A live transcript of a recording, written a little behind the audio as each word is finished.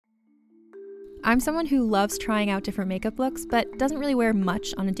I'm someone who loves trying out different makeup looks, but doesn't really wear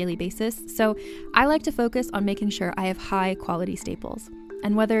much on a daily basis, so I like to focus on making sure I have high quality staples.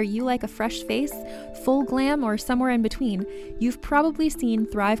 And whether you like a fresh face, full glam, or somewhere in between, you've probably seen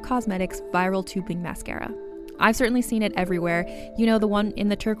Thrive Causemetics Viral Tubing Mascara. I've certainly seen it everywhere, you know, the one in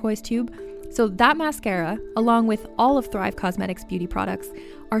the turquoise tube? So that mascara, along with all of Thrive Causemetics beauty products,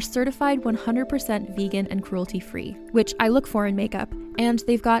 are certified 100% vegan and cruelty-free, which I look for in makeup, and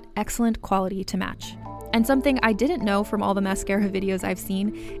they've got excellent quality to match. And something I didn't know from all the mascara videos I've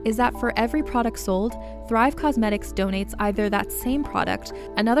seen is that for every product sold, Thrive Causemetics donates either that same product,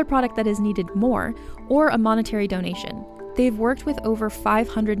 another product that is needed more, or a monetary donation. They've worked with over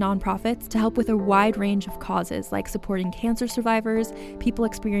 500 nonprofits to help with a wide range of causes like supporting cancer survivors, people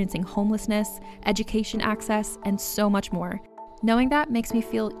experiencing homelessness, education access, and so much more. Knowing that makes me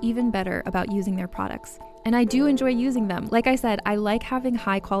feel even better about using their products. And I do enjoy using them. Like I said, I like having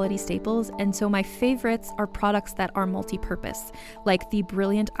high quality staples, and so my favorites are products that are multi-purpose, like the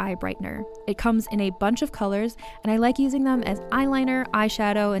Brilliant Eye Brightener. It comes in a bunch of colors, and I like using them as eyeliner,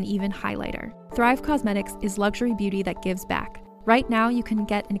 eyeshadow, and even highlighter. Thrive Causemetics is luxury beauty that gives back. Right now, you can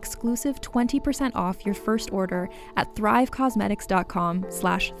get an exclusive 20% off your first order at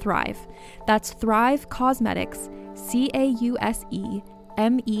thrivecausemetics.com/thrive. That's Thrive Causemetics,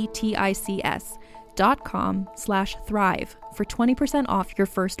 CAUSEMETICS.com/thrive for 20% off your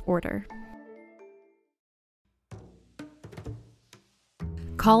first order.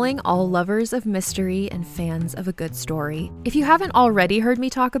 Calling all lovers of mystery and fans of a good story. If you haven't already heard me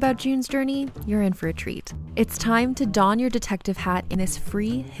talk about June's Journey, you're in for a treat. It's time to don your detective hat in this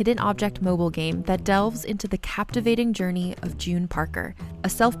free hidden object mobile game that delves into the captivating journey of June Parker, a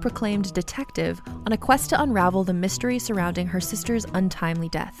self-proclaimed detective on a quest to unravel the mystery surrounding her sister's untimely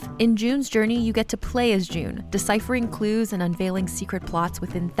death. In June's Journey, you get to play as June, deciphering clues and unveiling secret plots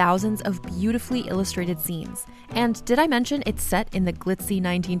within thousands of beautifully illustrated scenes. And did I mention it's set in the glitzy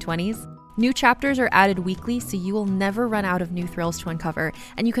 1920s? New chapters are added weekly, so you will never run out of new thrills to uncover,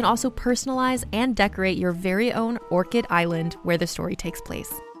 and you can also personalize and decorate your very own Orchid Island where the story takes place.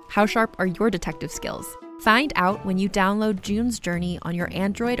 How sharp are your detective skills? Find out when you download June's Journey on your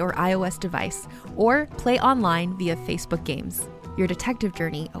Android or iOS device, or play online via Facebook Games. Your detective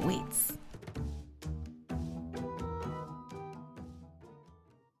journey awaits.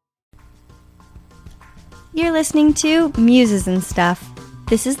 You're listening to Muses and Stuff.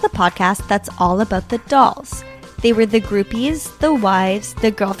 This is the podcast that's all about the dolls. They were the groupies, the wives, the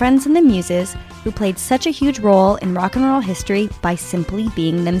girlfriends, and the muses who played such a huge role in rock and roll history by simply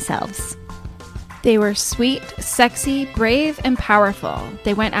being themselves. They were sweet, sexy, brave, and powerful.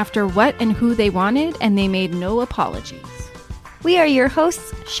 They went after what and who they wanted, and they made no apologies. We are your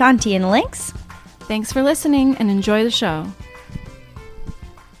hosts, Shanti and Lynx. Thanks for listening and enjoy the show.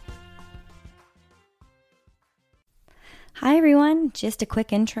 Hi everyone, just a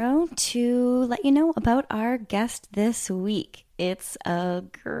quick intro to let you know about our guest this week. It's a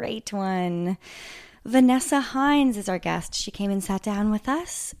great one. Vanessa Hines is our guest. She came and sat down with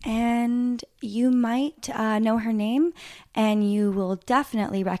us, and you might know her name, and you will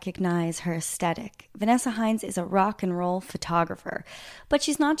definitely recognize her aesthetic. Vanessa Hines is a rock and roll photographer, but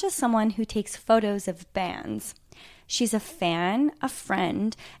she's not just someone who takes photos of bands. She's a fan, a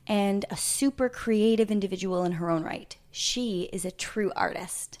friend, and a super creative individual in her own right. She is a true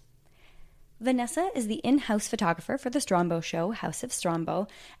artist. Vanessa is the in-house photographer for the Strombo show, House of Strombo,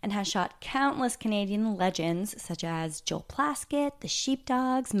 and has shot countless Canadian legends such as Joel Plaskett, The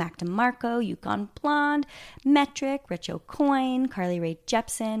Sheepdogs, Mac DeMarco, Yukon Blonde, Metric, Rich O'Coin, Carly Rae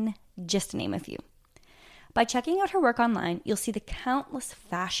Jepsen, just to name a few. By checking out her work online, you'll see the countless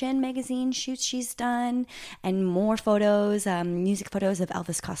fashion magazine shoots she's done and more photos, music photos of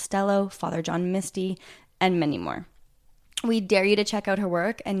Elvis Costello, Father John Misty, and many more. We dare you to check out her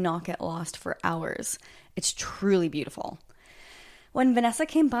work and not get lost for hours. It's truly beautiful. When Vanessa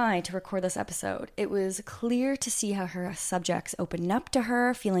came by to record this episode, it was clear to see how her subjects opened up to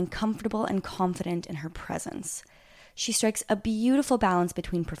her, feeling comfortable and confident in her presence. She strikes a beautiful balance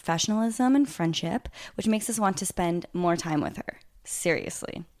between professionalism and friendship, which makes us want to spend more time with her.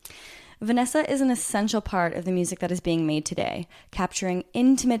 Seriously. Vanessa is an essential part of the music that is being made today, capturing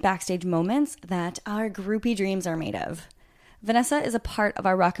intimate backstage moments that our groupie dreams are made of. Vanessa is a part of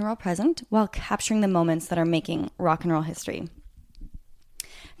our rock and roll present while capturing the moments that are making rock and roll history.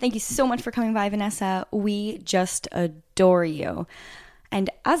 Thank you so much for coming by, Vanessa. We just adore you.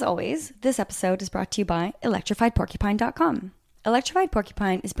 And as always, this episode is brought to you by ElectrifiedPorcupine.com. Electrified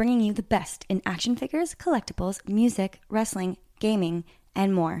Porcupine is bringing you the best in action figures, collectibles, music, wrestling, gaming,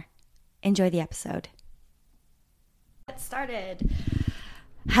 and more. Enjoy the episode. Let's get started.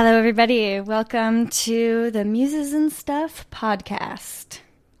 Hello, everybody. Welcome to the Muses and Stuff podcast,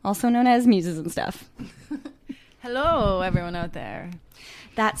 also known as Muses and Stuff. Hello, everyone out there.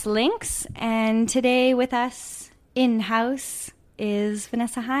 That's Lynx, and today with us in-house is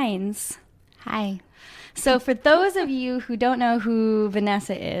Vanessa Hines. Hi. So for those of you who don't know who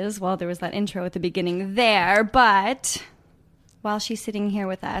Vanessa is, well, there was that intro at the beginning there, but while she's sitting here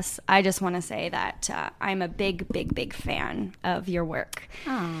with us, I just want to say that I'm a big, big, big fan of your work.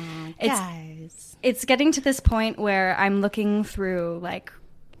 Aw, guys. It's getting to this point where I'm looking through, like,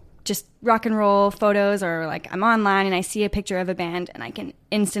 just rock and roll photos, or, like, I'm online and I see a picture of a band and I can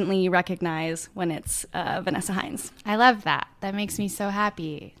instantly recognize when it's Vanessa Hines. I love that. That makes me so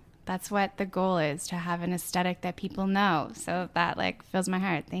happy. That's what the goal is, to have an aesthetic that people know. So that, like, fills my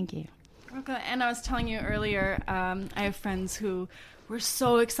heart. Thank you. Okay, and I was telling you earlier, I have friends who were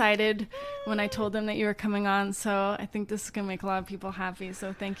so excited when I told them that you were coming on. So I think this is going to make a lot of people happy.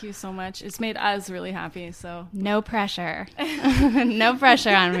 So thank you so much. It's made us really happy. So no pressure. No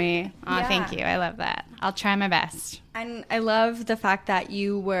pressure on me. Oh, Yeah. Thank you. I love that. I'll try my best. And I love the fact that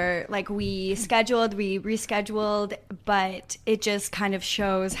you were, like, we rescheduled, but it just kind of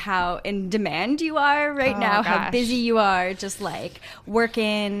shows how in demand you are right now, how gosh. busy you are, just, like,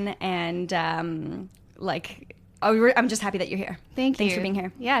 working and, I'm just happy that you're here. Thanks Thanks for being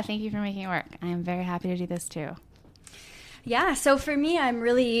here. Yeah, thank you for making it work. I am very happy to do this too. Yeah, so for me, I'm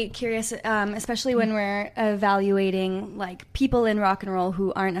really curious, especially when we're evaluating, like, people in rock and roll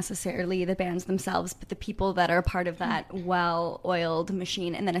who aren't necessarily the bands themselves, but the people that are part of that well-oiled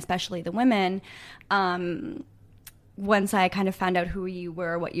machine, and then especially the women. Once I kind of found out who you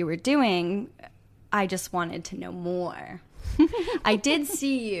were, what you were doing, I just wanted to know more. I did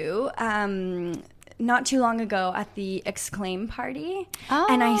see you not too long ago at the Exclaim party,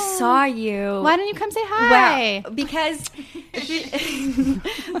 and I saw you. Why don't you come say hi? Well,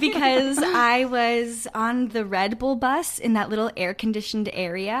 because I was on the Red Bull bus in that little air-conditioned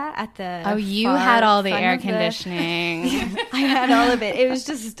area at the Oh, you far had all the front air of conditioning. I had all of it. It was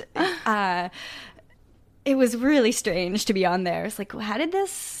just, it was really strange to be on there. It's like, how did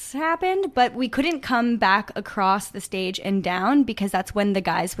this happen? But we couldn't come back across the stage and down because that's when the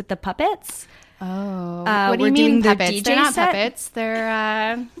guys with the puppets. Oh, we're what do you doing mean their puppets? DJ They're not set? puppets.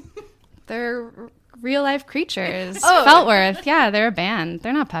 They're real life creatures. Oh. Feltworth, yeah, they're a band.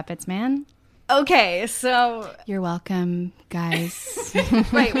 They're not puppets, man. Okay, so You're welcome, guys.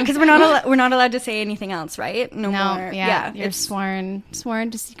 right, because we're not allowed to say anything else, right? No more. Yeah, you're it's sworn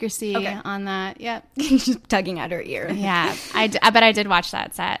to secrecy Okay. on that. Yep. just tugging at her ear. Yeah, but I did watch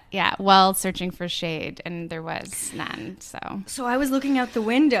that set. Yeah, while searching for shade, and there was none. So I was looking out the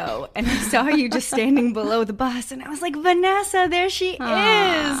window and I saw you just standing below the bus, and I was like, Vanessa, there she is.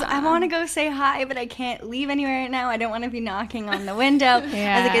 I want to go say hi, but I can't leave anywhere right now. I don't want to be knocking on the window. I was like,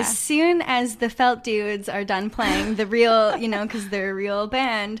 Yeah. as soon as the Felt dudes are done playing the real, because they're a real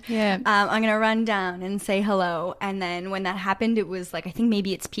band, Yeah. I'm going to run down and say hello. And then when that happened, it was like, I think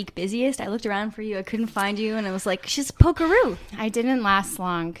maybe it's peak busiest. I looked around for you. I couldn't find you. And I was like, she's Pokeroo. I didn't last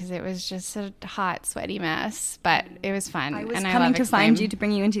long because it was just a hot, sweaty mess, but it was fun. I was and I coming love to find Exclaim. you to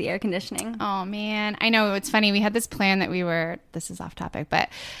bring you into the air conditioning. Oh man, I know, it's funny. We had this plan that this is off topic, but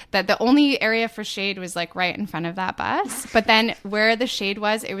that the only area for shade was like right in front of that bus. But then where the shade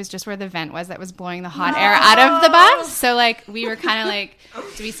was, it was just where the vent was that was blowing the hot air out of the bus. So like we were kind of like,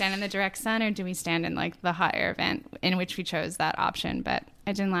 do we stand in the direct sun or do we stand in like the hot air vent, in which we chose that option. But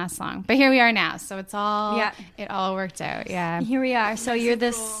it didn't last long. But here we are now. So it all worked out. Yeah. Here we are. So you're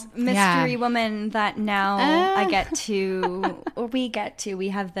this mystery woman that now we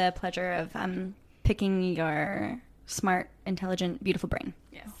have the pleasure of picking your smart, intelligent, beautiful brain.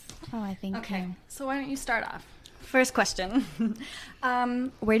 yes. Oh, I think. Okay. So why don't you start off? First question.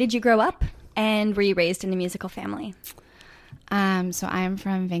 Where did you grow up? And were you raised in a musical family? So I am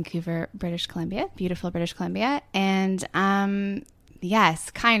from Vancouver, British Columbia, beautiful British Columbia. And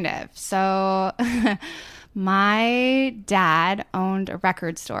yes, kind of. So my dad owned a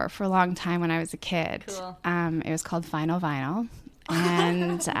record store for a long time when I was a kid. Cool. It was called Final Vinyl.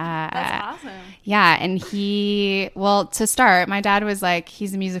 And That's awesome. yeah, and to start, my dad was like,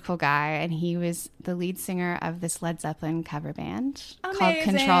 he's a musical guy, and he was the lead singer of this Led Zeppelin cover band called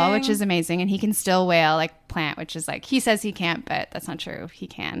Control, which is amazing. And he can still wail like Plant, which is like, he says he can't, but that's not true. He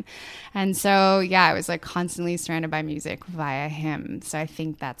can. And so, yeah, I was like constantly surrounded by music via him. So I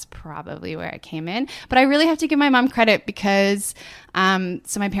think that's probably where it came in. But I really have to give my mom credit because,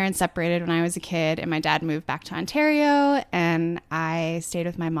 so my parents separated when I was a kid, and my dad moved back to Ontario, and I stayed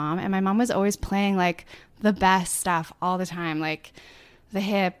with my mom, and my mom was always playing like the best stuff all the time. Like The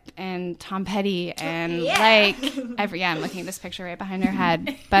Hip and Tom Petty and like I'm looking at this picture right behind her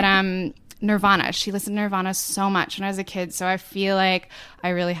head. But Nirvana. She listened to Nirvana so much when I was a kid. So I feel like I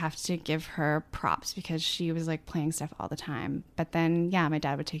really have to give her props because she was like playing stuff all the time. But then, my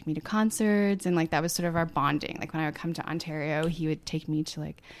dad would take me to concerts and like that was sort of our bonding. Like when I would come to Ontario, he would take me to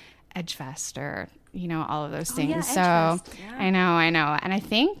like Edgefest or, all of those things. Yeah, so I know. And I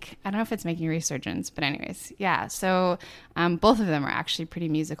don't know if it's making a resurgence, but anyways, So both of them are actually pretty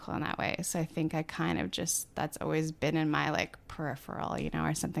musical in that way. So I think I kind of that's always been in my like peripheral,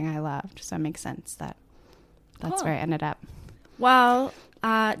 or something I loved. So it makes sense that's where I ended up. Well,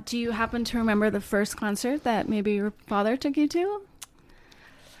 do you happen to remember the first concert that maybe your father took you to?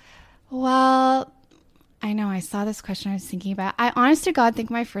 Well, I know. I saw this question I was thinking about. I honest to God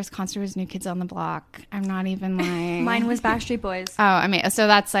think my first concert was New Kids on the Block. I'm not even lying. Mine was Backstreet Boys. Oh, I mean, so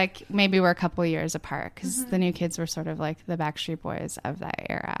that's like maybe we're a couple of years apart because the New Kids were sort of like the Backstreet Boys of that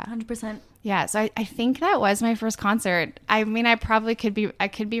era. 100%. Yeah, so I think that was my first concert. I mean, I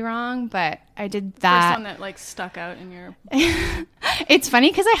could be wrong, but I did that. First one that like stuck out in your... It's funny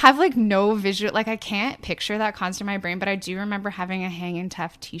because I have like no visual, like I can't picture that concert in my brain, but I do remember having a Hangin'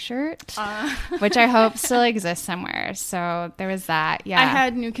 Tough t-shirt, which I hope still exists somewhere. So there was that, yeah. I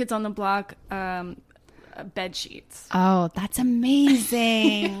had New Kids on the Block bed sheets. Oh, that's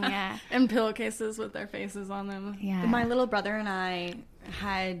amazing. Yeah. And pillowcases with their faces on them. Yeah. My little brother and I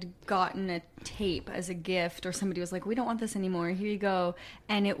had gotten a tape as a gift, or somebody was like, we don't want this anymore, here you go.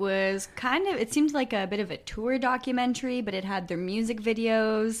 And it was it seemed like a bit of a tour documentary, but it had their music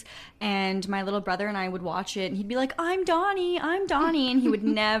videos, and my little brother and I would watch it and he'd be like, I'm Donnie, and he would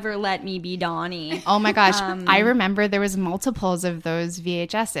never let me be Donnie. Oh my gosh. I remember there was multiples of those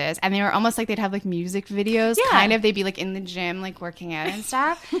VHSs and they were almost like they'd have like music videos, kind of. They'd be like in the gym like working out and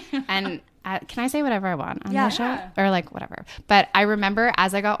stuff. And can I say whatever I want on the show? Or like whatever. But I remember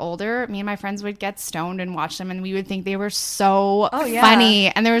as I got older, me and my friends would get stoned and watch them and we would think they were so funny.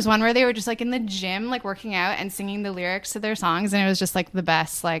 And there was one where they were just like in the gym, like working out and singing the lyrics to their songs. And it was just like the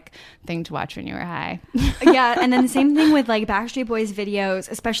best like thing to watch when you were high. Yeah. And then the same thing with like Backstreet Boys videos,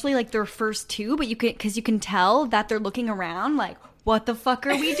 especially like their first two, but you can tell that they're looking around like, what the fuck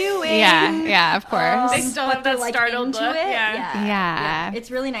are we doing? Yeah, of course. They still have that like startled into look. it. Yeah. It's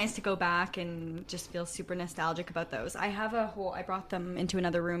really nice to go back and just feel super nostalgic about those. I brought them into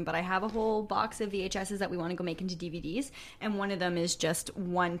another room, but I have a whole box of VHSs that we want to go make into DVDs. And one of them is just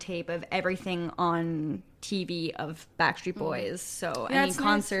one tape of everything on TV of Backstreet Boys. So any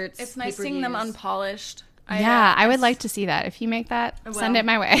concerts. It's nice seeing them unpolished. I would like to see that. If you make that, send it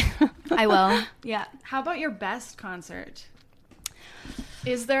my way. I will. Yeah. How about your best concert?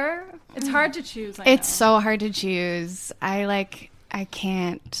 Is there? It's hard to choose. It's so hard to choose. I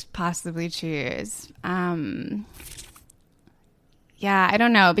can't possibly choose. I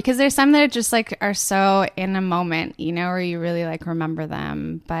don't know, because there's some that just like are so in a moment, where you really like remember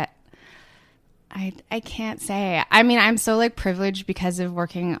them, but I can't say. I mean, I'm so like privileged because of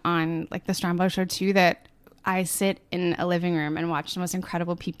working on like the Strombo Show too, that I sit in a living room and watch the most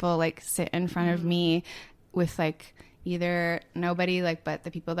incredible people like sit in front of me with like either nobody like but the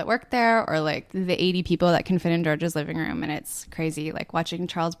people that work there or like the 80 people that can fit in George's living room. And it's crazy like watching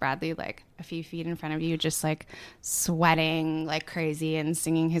Charles Bradley like a few feet in front of you just like sweating like crazy and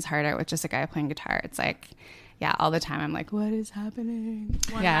singing his heart out with just a guy playing guitar. It's like all the time I'm like, what is happening?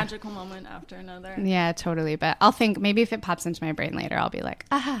 One magical moment after another. Yeah, totally. But I'll think maybe if it pops into my brain later, I'll be like,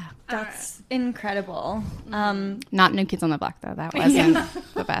 that's incredible. Not New Kids on the Block though. That wasn't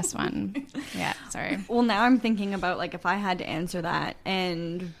the best one. Yeah, sorry. Well, now I'm thinking about like if I had to answer that,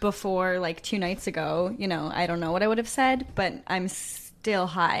 and before like 2 nights ago, I don't know what I would have said, but I'm still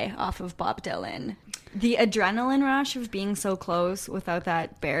high off of Bob Dylan. The adrenaline rush of being so close without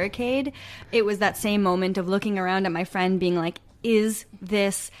that barricade, it was that same moment of looking around at my friend being like, is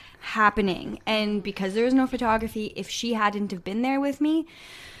this happening? And because there was no photography, if she hadn't have been there with me,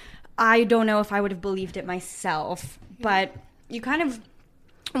 I don't know if I would have believed it myself. But you kind of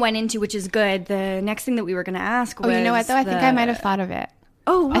went into, which is good, the next thing that we were going to ask was... Oh, you know what, though? I think I might have thought of it.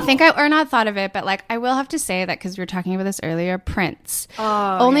 Oh, wow. I think or not thought of it, but like I will have to say that because we were talking about this earlier, Prince.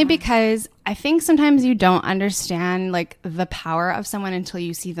 Only because I think sometimes you don't understand like the power of someone until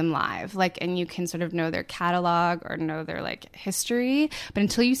you see them live, like, and you can sort of know their catalog or know their like history, but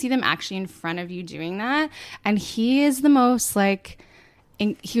until you see them actually in front of you doing that. And he is the most like...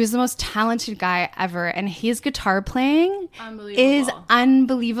 He was the most talented guy ever, and his guitar playing is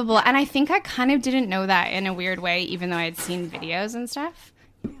unbelievable. And I think I kind of didn't know that in a weird way, even though I had seen videos and stuff.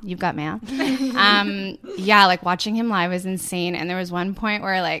 You've got mail. Yeah, like watching him live was insane. And there was one point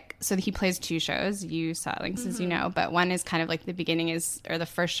where like, so he plays 2 shows. You saw Links, as you know, but one is kind of like the beginning or the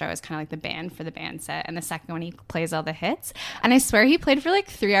first show is kind of like the band for the band set. And the second one, he plays all the hits. And I swear he played for like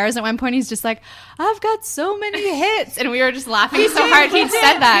 3 hours. At one point, he's just like, I've got so many hits. And we were just laughing so hard he'd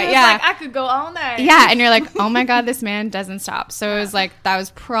said that. Yeah. Like, I could go all night. Yeah. And you're like, oh my God, this man doesn't stop. So it was like, that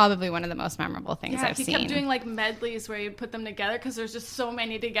was probably one of the most memorable things I've seen. He kept doing like medleys where you put them together because there's just so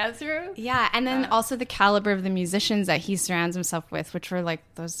many to get through. Yeah, and then also the caliber of the musicians that he surrounds himself with, which were like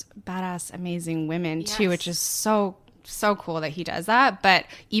those badass, amazing women too, which is so cool that he does that. But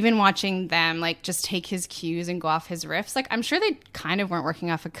even watching them like just take his cues and go off his riffs, like I'm sure they kind of weren't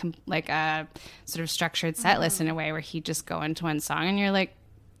working off a sort of structured set list in a way where he'd just go into one song and you're like,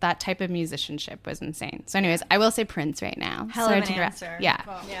 that type of musicianship was insane. So anyways, I will say Prince right now. Hell of an answer. Yeah.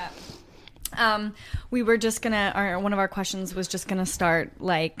 Cool. Yeah. We were just one of our questions was just gonna start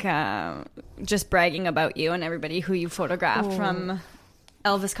like just bragging about you and everybody who you photographed, from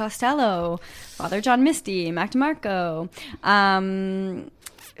Elvis Costello, Father John Misty, Mac DeMarco,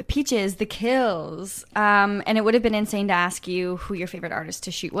 Peaches, The Kills, and it would have been insane to ask you who your favorite artist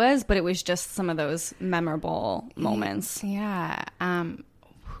to shoot was, but it was just some of those memorable moments. Yeah.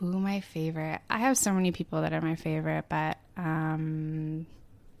 Who my favorite? I have so many people that are my favorite, but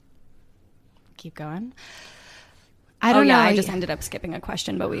keep going. I don't know. I just ended up skipping a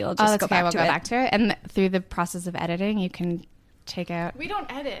question, but we'll just go back to it. And through the process of editing, you can take out. We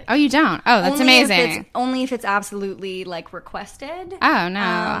don't edit. Oh, you don't? Oh, that's amazing. Only if it's absolutely like requested. Oh no,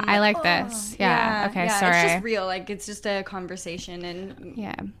 I like this. Yeah. Okay. Sorry. It's just real. Like it's just a conversation, and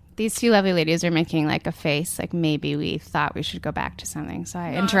yeah. These 2 lovely ladies are making like a face, like maybe we thought we should go back to something. So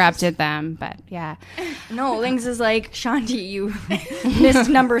I interrupted them, but yeah. No, Lings is like, Shanti, you missed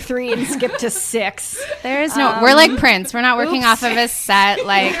number 3 and skipped to 6. There is no, we're like Prince. We're not working off of a set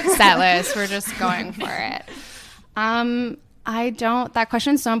list. We're just going for it. That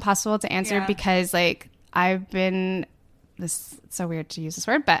question's so impossible to answer because like I've been, it's so weird to use this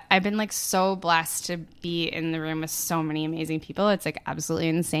word, but I've been like so blessed to be in the room with so many amazing people. It's like absolutely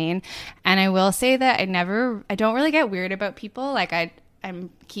insane. And I will say that I don't really get weird about people. Like I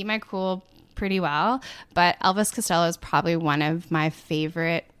keep my cool pretty well, but Elvis Costello is probably one of my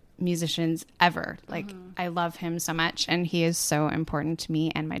favorite musicians ever. Like I love him so much, and he is so important to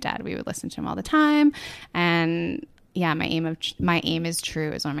me and my dad. We would listen to him all the time, and yeah, My Aim Is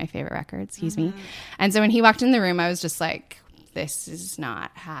True is one of my favorite records. Excuse me. And so when he walked in the room, I was just like, this is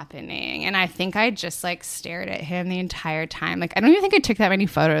not happening. And I think I just like stared at him the entire time. Like I don't even think I took that many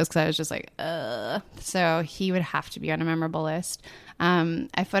photos because I was just like, ugh. So he would have to be on a memorable list.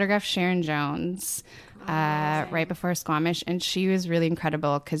 I photographed Sharon Jones right before Squamish, and she was really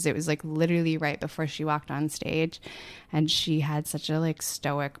incredible because it was like literally right before she walked on stage, and she had such a like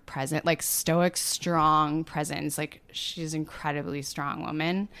stoic strong presence. Like she's an incredibly strong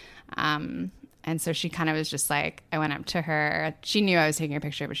woman. And so she kind of was just like, I went up to her. She knew I was taking a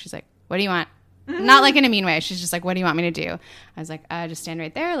picture, but she's like, what do you want? Not like in a mean way. She's just like, what do you want me to do? I was like, just stand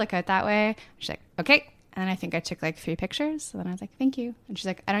right there, look out that way. She's like, okay. And I think I took like 3 pictures. So then I was like, thank you. And she's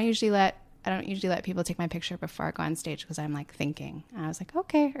like, I don't usually let people take my picture before I go on stage because I'm like thinking. And I was like,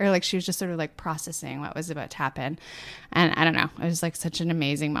 okay. Or like she was just sort of like processing what was about to happen. And I don't know. It was like such an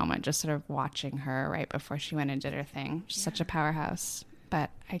amazing moment just sort of watching her right before she went and did her thing. She's such a powerhouse. But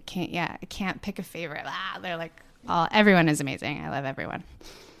I can't pick a favorite. They're like everyone is amazing. I love everyone.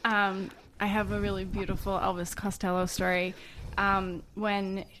 I have a really beautiful Elvis Costello story.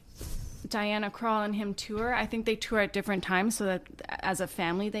 When Diana Krall and him tour, I think they tour at different times so that as a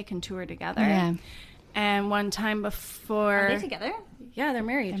family they can tour together. Yeah. And one time before... Are they together? Yeah, they're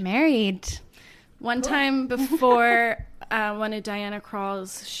married. They're married. One time before one of Diana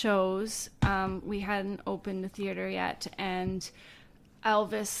Krall's shows, we hadn't opened the theater yet, and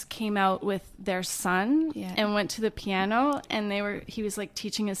Elvis came out with their son and went to the piano, and he was like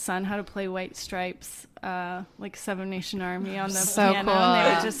teaching his son how to play White Stripes, like Seven Nation Army on the piano. Cool. And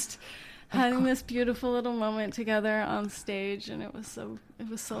they were just having this beautiful little moment together on stage, and it was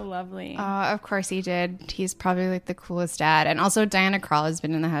so lovely. Of course he did. He's probably like the coolest dad. And also Diana Krall has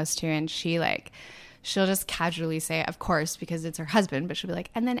been in the house too, and she'll just casually say, of course, because it's her husband, but she'll be like,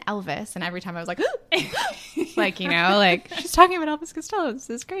 and then Elvis. And every time I was like, like, you know, like she's talking about Elvis Costello. This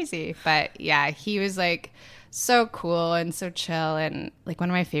is crazy. But yeah, he was like so cool and so chill. And like one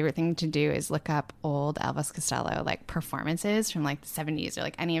of my favorite things to do is look up old Elvis Costello like performances from like the 70s or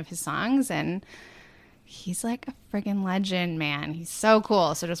like any of his songs. And He's like a friggin' legend, man. He's so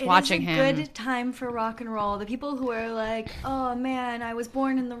cool. So just watching him. It's a good time for rock and roll. The people who are like, oh man, I was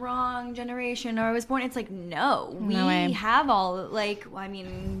born in the wrong generation, or I was born, it's like, no we have all, like, I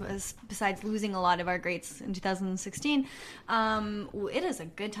mean, besides losing a lot of our greats in 2016, it is a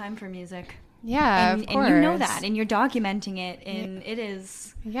good time for music. Yeah, of course. And you know that, and you're documenting it, and it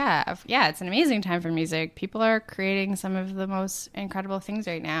is... Yeah, it's an amazing time for music. People are creating some of the most incredible things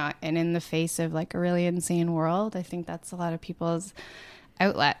right now, and in the face of, like, a really insane world, I think that's a lot of people's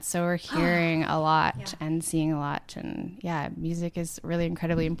outlet. So we're hearing a lot and seeing a lot, and, yeah, music is really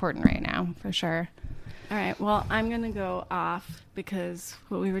incredibly important right now, for sure. All right, well, I'm going to go off because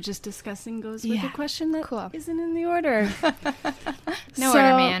what we were just discussing goes with a question that isn't in the order. No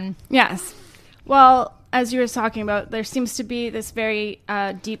order, man. Yes. Well, as you were talking about, there seems to be this very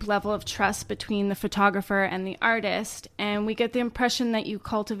deep level of trust between the photographer and the artist, and we get the impression that you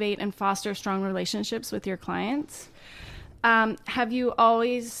cultivate and foster strong relationships with your clients. Have you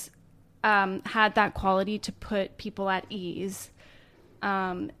always had that quality to put people at ease?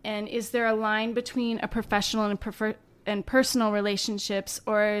 And is there a line between a professional and personal relationships,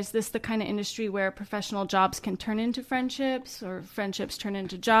 or is this the kind of industry where professional jobs can turn into friendships, or friendships turn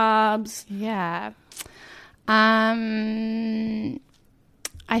into jobs? Yeah. I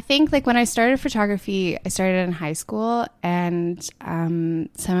think, like, when I started photography, I started in high school, and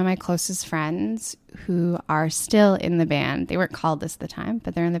some of my closest friends who are still in the band, they weren't called this at the time,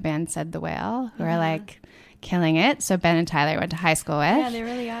 but they're in the band Said the Whale, who are like killing it. So Ben and Tyler went to high school with. Yeah, they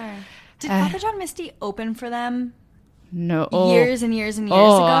really are. Did Father John Misty open for them? No. Years and years and years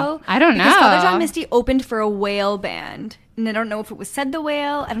ago? I don't know. Because Father John Misty opened for a Whale band. And I don't know if it was Said the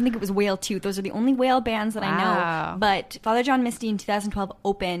Whale. I don't think it was Whale 2. Those are the only Whale bands that I know. But Father John Misty in 2012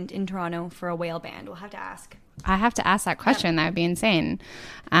 opened in Toronto for a Whale band. We'll have to ask. I have to ask that question. That would be insane.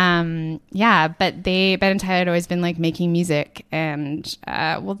 But Ben and Tyler had always been, like, making music. And,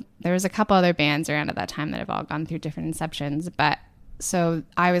 there was a couple other bands around at that time that have all gone through different inceptions. But so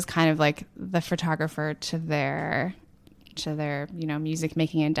I was kind of like the photographer to their music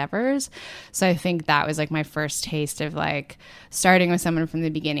making endeavors. So I think that was, like, my first taste of, like, starting with someone from the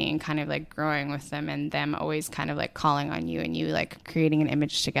beginning and kind of, like, growing with them, and them always kind of, like, calling on you and you, like, creating an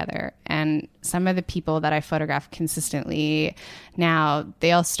image together. And some of the people that I photograph consistently now,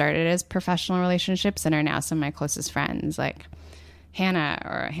 they all started as professional relationships and are now some of my closest friends, like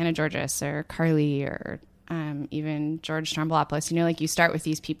Hannah Georges or Carly, or even George Stroumboulopoulos. Like, you start with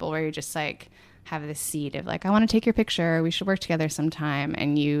these people where you're just, like, have this seed of, like, I want to take your picture, we should work together sometime,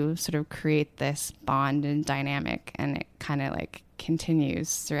 and you sort of create this bond and dynamic, and it kind of, like,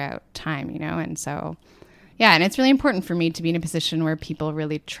 continues throughout time, and so and it's really important for me to be in a position where people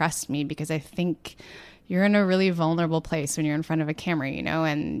really trust me, because I think you're in a really vulnerable place when you're in front of a camera,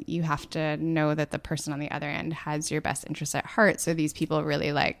 and you have to know that the person on the other end has your best interests at heart. So these people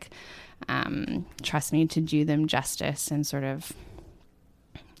really, like, trust me to do them justice and sort of,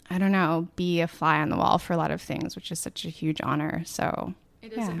 I don't know, be a fly on the wall for a lot of things, which is such a huge honor. So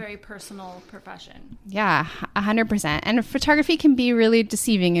it is a very personal profession. Yeah, 100%. And photography can be really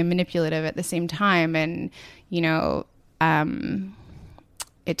deceiving and manipulative at the same time. And,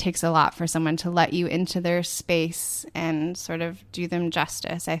 it takes a lot for someone to let you into their space and sort of do them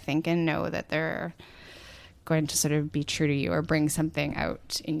justice, I think, and know that they're going to sort of be true to you or bring something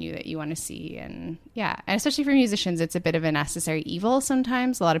out in you that you want to see. And and especially for musicians, it's a bit of a necessary evil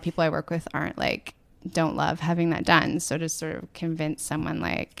sometimes. A lot of people I work with don't love having that done. So to sort of convince someone,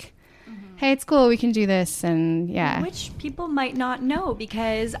 like, hey, it's cool, we can do this, and which people might not know,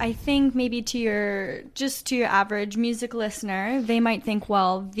 because I think maybe to your average music listener, they might think,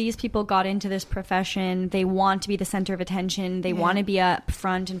 well, these people got into this profession, they want to be the center of attention, they want to be up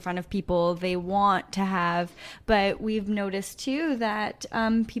front in front of people, they want to have, but we've noticed too that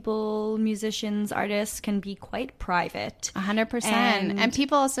musicians, artists can be quite private. 100%. And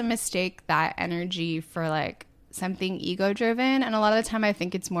people also mistake that energy for, like, something ego driven, and a lot of the time I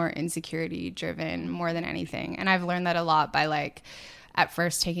think it's more insecurity driven more than anything. And I've learned that a lot by, like, at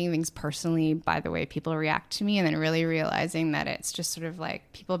first taking things personally by the way people react to me, and then really realizing that it's just sort of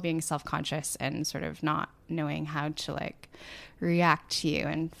like people being self-conscious and sort of not knowing how to, like, react to you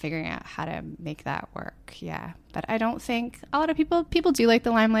and figuring out how to make that work. But I don't think a lot of people do like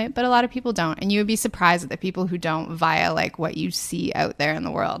the limelight, but a lot of people don't. And you would be surprised at the people who don't, via, like, what you see out there in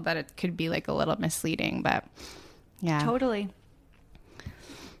the world, that it could be, like, a little misleading. But totally.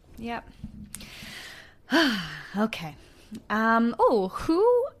 Yep. Okay.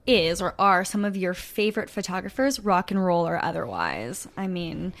 Who is or are some of your favorite photographers, rock and roll or otherwise? I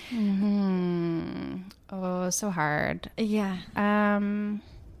mean, so hard. Yeah.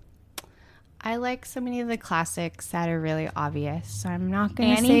 I like so many of the classics that are really obvious, so I'm not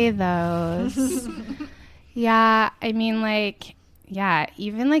going to say those. Yeah, I mean, like, yeah,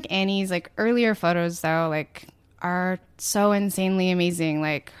 even like Annie's like earlier photos though, like are so insanely amazing,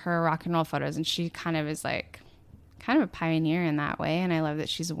 like her rock and roll photos, and she kind of is like kind of a pioneer in that way, and I love that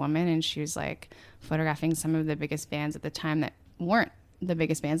she's a woman and she was like photographing some of the biggest bands at the time that weren't the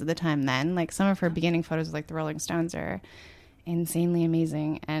biggest bands at the time then. Like some of her beginning photos like the Rolling Stones are insanely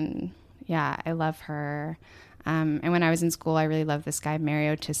amazing, and yeah, I love her. And when I was in school, I really loved this guy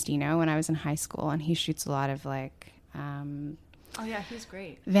Mario Testino when I was in high school, and he shoots a lot of like oh yeah, he's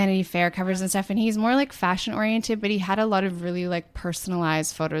great. Vanity Fair covers and stuff, and he's more like fashion oriented, but he had a lot of really like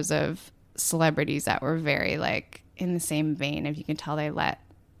personalized photos of celebrities that were very like in the same vein of, you can tell they let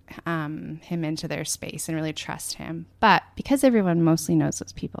him into their space and really trust him. But because everyone mostly knows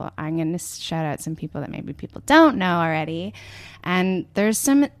those people, I'm going to shout out some people that maybe people don't know already. And there's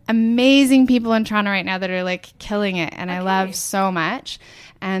some amazing people in Toronto right now that are like killing it, and I love so much.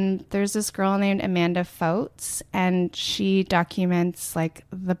 And there's this girl named Amanda Foates, and she documents like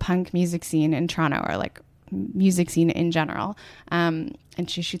the punk music scene in Toronto, or like music scene in general. And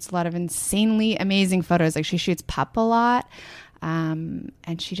she shoots a lot of insanely amazing photos. Like she shoots pup a lot. And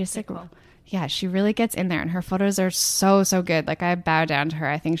she just like, cool. Yeah, she really gets in there, and her photos are so good. Like I bow down to her.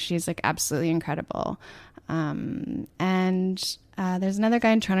 I think she's like absolutely incredible. And there's another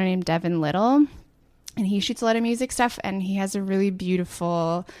guy in Toronto named Devin Little, and he shoots a lot of music stuff, and he has a really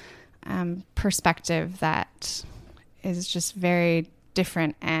beautiful perspective that is just very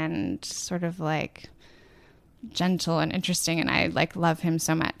different and sort of like gentle and interesting, and I like love him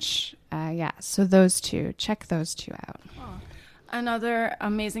so much. Yeah, so check those two out. Another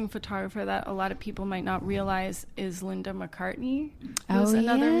amazing photographer that a lot of people might not realize is Linda McCartney, who's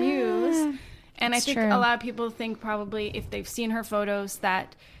another muse. And I think a lot of people think probably if they've seen her photos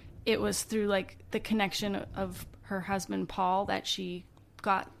that it was through like the connection of her husband Paul that she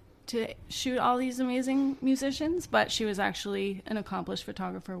got to shoot all these amazing musicians, but she was actually an accomplished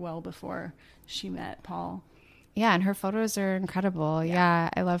photographer well before she met Paul. Yeah, and her photos are incredible. Yeah,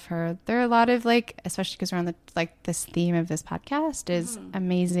 I love her. There are a lot of like, especially because we're on the like this theme of this podcast is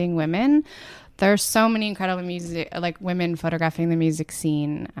amazing women. There are so many incredible music, like women photographing the music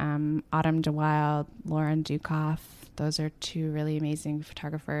scene. Autumn DeWilde, Lauren Dukoff. Those are two really amazing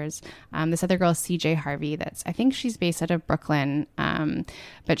photographers. This other girl, CJ Harvey, I think she's based out of Brooklyn,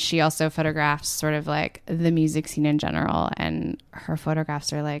 but she also photographs sort of like the music scene in general, and her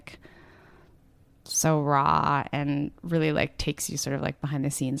photographs are like so raw and really like takes you sort of like behind the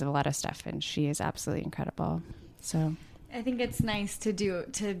scenes of a lot of stuff, and she is absolutely incredible. So I think it's nice to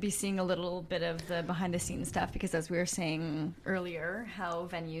be seeing a little bit of the behind the scenes stuff, because as we were saying earlier, how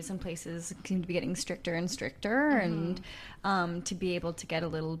venues and places seem to be getting stricter and stricter, and to be able to get a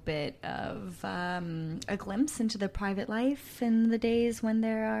little bit of a glimpse into the private life in the days when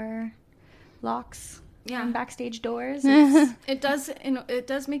there are locks and backstage doors. It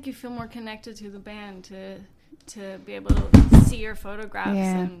does make you feel more connected to the band to be able to see your photographs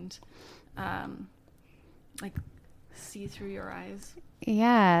and like see through your eyes.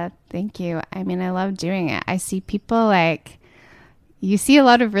 Yeah, thank you. I mean, I love doing it. I see people like, you see a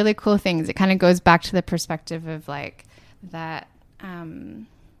lot of really cool things. It kind of goes back to the perspective of like that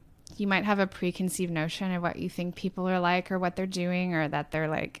you might have a preconceived notion of what you think people are like or what they're doing, or that they're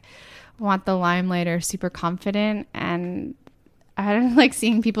like want the limelight or super confident. And I don't like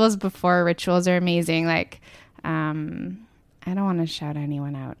seeing people's before rituals are amazing. Like I don't want to shout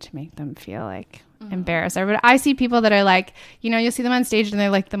anyone out to make them feel like embarrassed, but I see people that are like, you know, you'll see them on stage and they're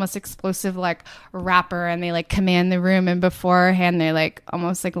like the most explosive like rapper, and they like command the room, and beforehand they're like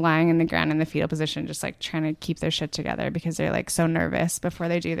almost like lying in the ground in the fetal position, just like trying to keep their shit together because they're like so nervous before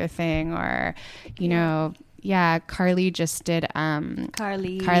they do their thing. Or you know, Carly just did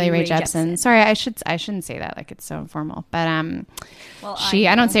Carly Rae Jepsen. Sorry, I shouldn't say that, like it's so informal, but well,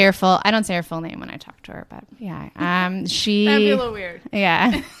 I don't say her full name when I talk to her, but she that'd be a little weird.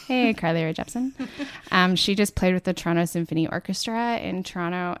 Hey, Carly Rae Jepsen. She just played with the Toronto Symphony Orchestra in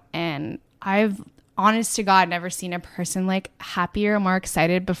Toronto, and I've honest to God never seen a person like happier, more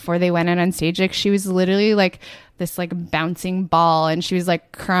excited before they went out on stage. Like she was literally like this like bouncing ball, and she was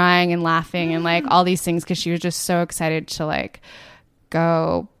like crying and laughing and like all these things because she was just so excited to like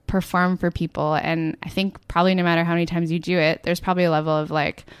go perform for people. And I think probably no matter how many times you do it, there's probably a level of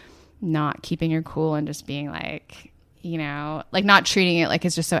like not keeping your cool and just being like, you know, like not treating it like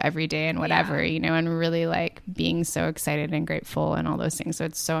it's just so everyday and whatever, you know, and really like being so excited and grateful and all those things. So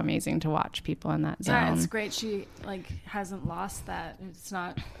it's so amazing to watch people in that zone. Yeah, it's great. She like hasn't lost that. It's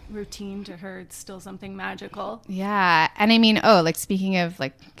not routine to her. It's still something magical. Yeah. And I mean, like speaking of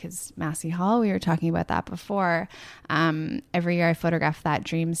like, because Massey Hall, we were talking about that before. Every year I photograph that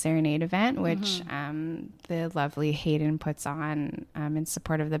Dream Serenade event, which the lovely Hayden puts on in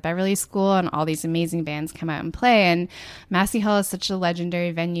support of the Beverly School, and all these amazing bands come out and play. And Massey Hall is such a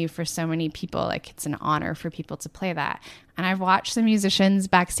legendary venue for so many people. Like it's an honor for people to play that. And I've watched some musicians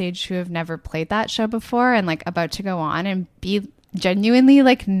backstage who have never played that show before and like about to go on and be genuinely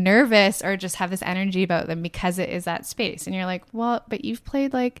like nervous or just have this energy about them because it is that space. And you're like, well, but you've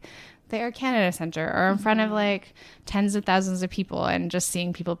played like the Air Canada Centre or in front of like tens of thousands of people, and just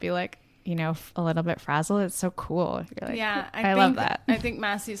seeing people be like, you know, a little bit frazzled. It's so cool. You're like, yeah, I love that. I think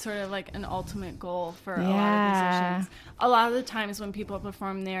Massey is sort of like an ultimate goal for a lot of musicians. A lot of the times when people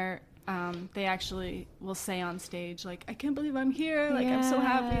perform there, they actually will say on stage, like, I can't believe I'm here. Like, I'm so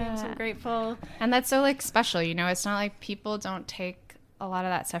happy. I'm so grateful. And that's so like special, you know, it's not like people don't take a lot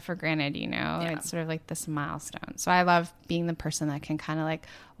of that stuff for granted, you know, it's sort of like this milestone. So I love being the person that can kind of like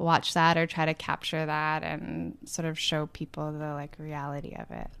watch that or try to capture that and sort of show people the like reality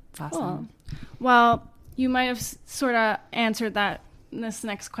of it. It's awesome. Cool. Well, you might have sort of answered that in this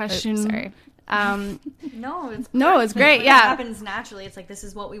next question. Oops, sorry. No, it's great. Yeah, it happens naturally. It's like this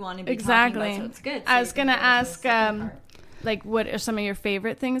is what we want to be talking about, so it's good. So I was gonna ask, like, what are some of your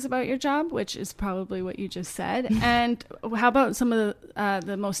favorite things about your job, which is probably what you just said, and how about some of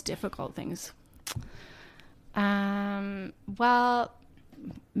the most difficult things? Well,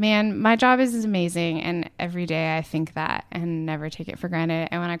 man, my job is amazing, and every day I think that and never take it for granted.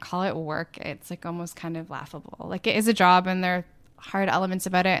 And when I call it work, it's like almost kind of laughable. Like it is a job, and there are hard elements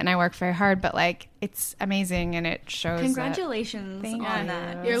about it, and I work very hard, but like it's amazing, and it shows. Congratulations on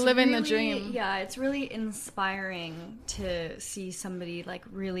that. You're living the dream. Yeah, it's really inspiring to see somebody like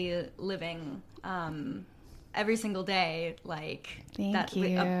really living every single day, like Thank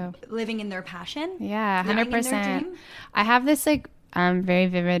you. Living in their passion. Yeah, 100%. I have this like very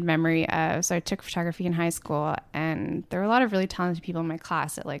vivid memory of, so I took photography in high school, and there were a lot of really talented people in my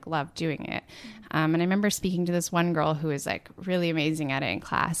class that like loved doing it. And I remember speaking to this one girl who was like really amazing at it in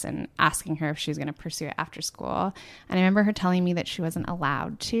class and asking her if she was going to pursue it after school. And I remember her telling me that she wasn't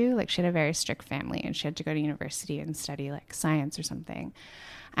allowed to, like she had a very strict family and she had to go to university and study like science or something.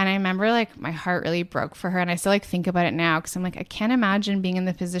 And I remember like my heart really broke for her, and I still like think about it now because I'm like, I can't imagine being in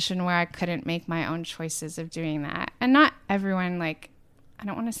the position where I couldn't make my own choices of doing that. And not everyone, like, I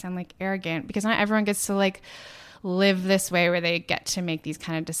don't want to sound like arrogant, because not everyone gets to like live this way where they get to make these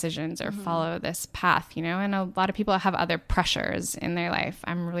kind of decisions or follow this path, you know. And a lot of people have other pressures in their life.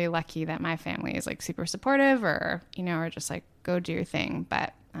 I'm really lucky that my family is like super supportive, or, you know, or just like go do your thing,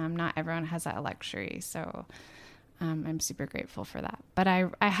 but not everyone has that luxury. So I'm super grateful for that. But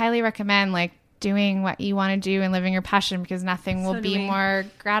I highly recommend like doing what you want to do and living your passion, because nothing will be more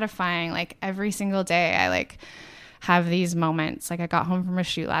gratifying. Like every single day I like have these moments. Like I got home from a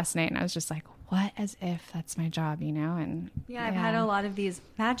shoot last night and I was just like, what, as if that's my job, you know? And I've had a lot of these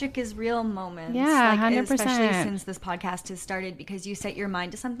magic is real moments. Yeah, like, 100%. Especially since this podcast has started, because you set your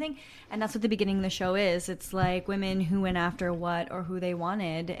mind to something, and that's what the beginning of the show is. It's like women who went after what or who they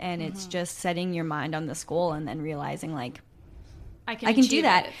wanted, and it's just setting your mind on this goal and then realizing like, I can do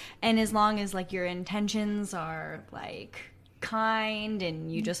that. And as long as like your intentions are like kind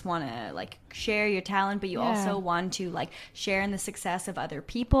and you just want to like share your talent, but you also want to like share in the success of other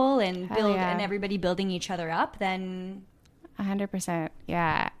people and build and everybody building each other up, then 100%.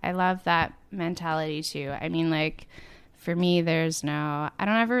 Yeah, I love that mentality too. I mean, like for me, I don't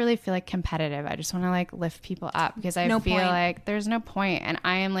ever really feel like competitive. I just want to like lift people up, because I feel like there's no point. And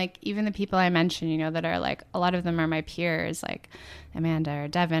I am like, even the people I mentioned, you know, that are like, a lot of them are my peers, like Amanda or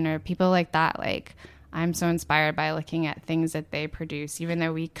Devin or people like that. Like I'm so inspired by looking at things that they produce, even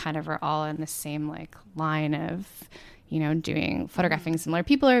though we kind of are all in the same like line of, you know, doing photographing similar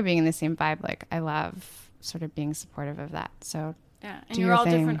people or being in the same vibe. Like I love sort of being supportive of that. So yeah, and you're all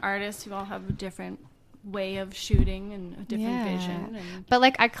different artists. You all have a different way of shooting and a different vision. But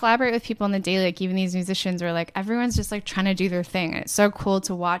like I collaborate with people in the daily, like even these musicians where like everyone's just like trying to do their thing, and it's so cool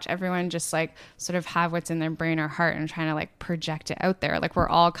to watch everyone just like sort of have what's in their brain or heart and trying to like project it out there. Like we're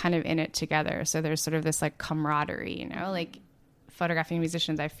all kind of in it together, so there's sort of this like camaraderie, you know. Like photographing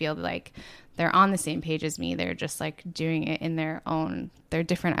musicians, I feel like they're on the same page as me. They're just like doing it in their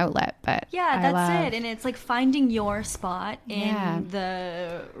different outlet. But that's it. And it's like finding your spot in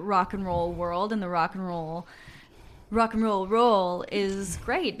the rock and roll world and the rock and roll rock and roll is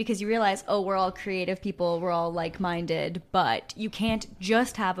great because you realize, oh, we're all creative people, we're all like-minded, but you can't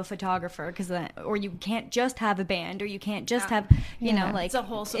just have a photographer or you can't just have a band, or you can't just have, you know, like it's a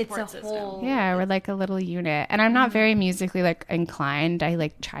whole support system. Yeah, we're like a little unit. And I'm not very musically like inclined. I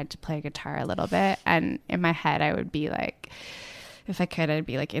like tried to play guitar a little bit, and in my head I would be like, if I could, I'd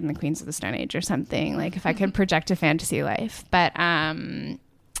be like in the Queens of the Stone Age or something, like if I could project a fantasy life. But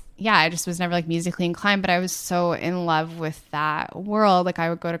yeah, I just was never like musically inclined, but I was so in love with that world. Like I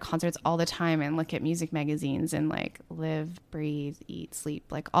would go to concerts all the time and look at music magazines and like live, breathe, eat,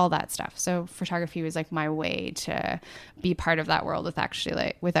 sleep, like all that stuff. So photography was like my way to be part of that world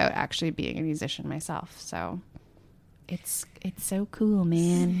without actually being a musician myself. So it's so cool,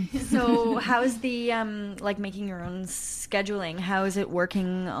 man. So how's the like making your own scheduling? How is it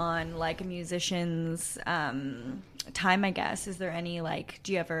working on like a musician's time, I guess? Is there any like,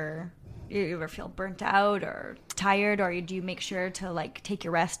 do you ever feel burnt out or tired, or do you make sure to like take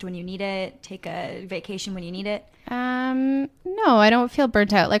your rest when you need it, take a vacation when you need it? No, I don't feel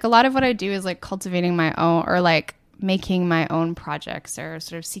burnt out. Like a lot of what I do is like cultivating my own, or like making my own projects, or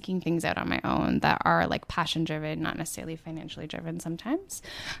sort of seeking things out on my own that are like passion driven, not necessarily financially driven sometimes.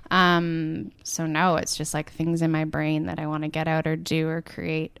 So no, it's just like things in my brain that I want to get out or do or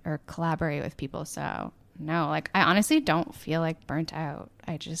create or collaborate with people. So no, like I honestly don't feel like burnt out.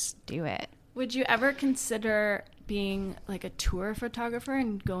 I just do it. Would you ever consider being like a tour photographer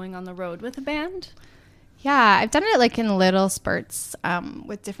and going on the road with a band? Yeah, I've done it like in little spurts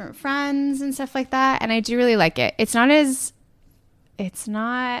with different friends and stuff like that, and I do really like it. It's not as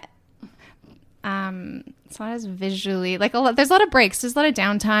visually like there's a lot of breaks, there's a lot of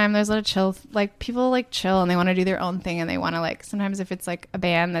downtime, there's a lot of chill. Like people like chill and they want to do their own thing, and they want to like, sometimes if it's like a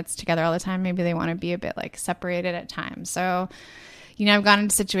band that's together all the time, maybe they want to be a bit like separated at times. So, you know, I've gone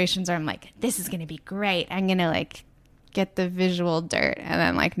into situations where I'm like, this is gonna be great. I'm gonna like get the visual dirt, and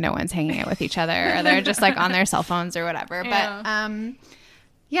then like no one's hanging out with each other, or they're just like on their cell phones or whatever. Yeah. But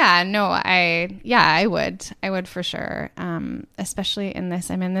yeah, no, I would for sure. Especially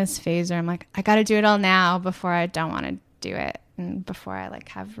I'm in this phase where I'm like, I got to do it all now before I don't want to do it, and before I like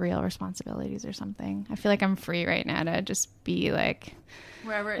have real responsibilities or something. I feel like I'm free right now to just be like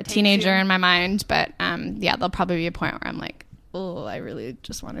wherever a teenager in my mind. But yeah, there'll probably be a point where I'm like, oh, I really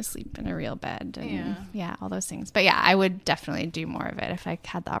just want to sleep in a real bed, and yeah, all those things. But yeah, I would definitely do more of it if I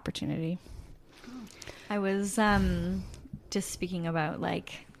had the opportunity. I was just speaking about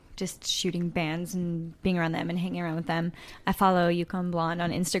like just shooting bands and being around them and hanging around with them. I follow Yukon Blonde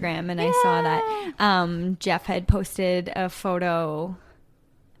on Instagram, and I saw that Jeff had posted a photo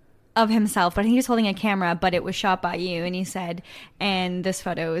of himself, but he was holding a camera, but it was shot by you, and he said, and this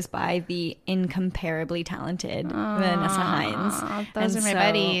photo is by the incomparably talented Vanessa Hines. Those are my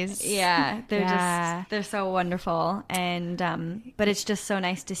buddies. Yeah, they're so wonderful, and but it's just so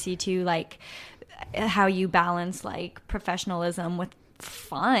nice to see too, like how you balance like professionalism with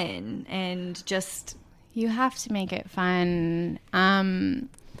fun, and just you have to make it fun.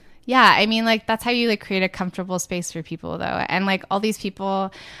 Yeah, I mean, like, that's how you, like, create a comfortable space for people, though. And, like, all these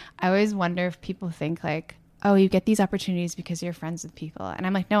people, I always wonder if people think, like, oh, you get these opportunities because you're friends with people. And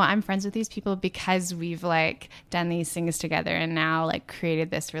I'm like, no, I'm friends with these people because we've, like, done these things together and now, like, created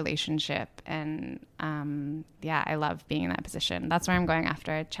this relationship. And, yeah, I love being in that position. That's where I'm going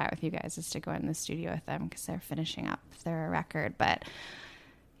after I chat with you guys, is to go in the studio with them because they're finishing up their record. But,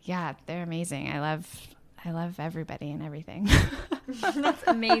 yeah, they're amazing. I love everybody and everything. That's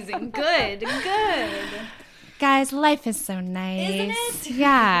amazing. Good. Guys, life is so nice. Isn't it?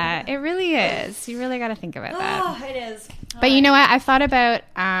 Yeah, it really is. You really got to think about that. Oh, it is. But you know what? I've thought about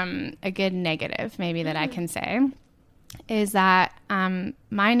a good negative maybe that I can say is that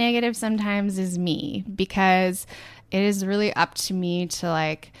my negative sometimes is me, because it is really up to me to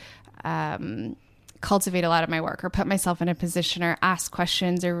like cultivate a lot of my work or put myself in a position or ask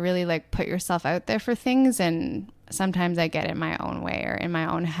questions or really like put yourself out there for things. And sometimes I get in my own way or in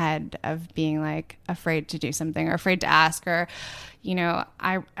my own head of being like afraid to do something or afraid to ask, or, you know,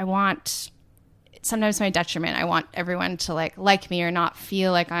 I want, sometimes to my detriment, I want everyone to like me or not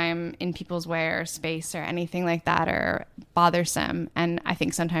feel like I'm in people's way or space or anything like that or bothersome. And I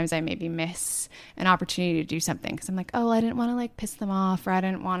think sometimes I maybe miss an opportunity to do something because I'm like, oh, I didn't want to like piss them off, or I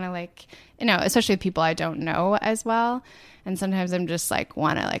didn't want to like, you know, especially with people I don't know as well. And sometimes I'm just like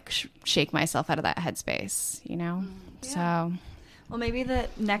want to like shake myself out of that headspace, you know? Yeah. So Well, maybe the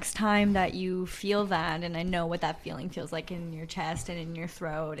next time that you feel that, and I know what that feeling feels like in your chest and in your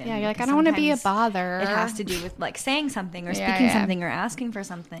throat. And yeah, you're like, I don't want to be a bother. It has to do with like saying something or speaking something or asking for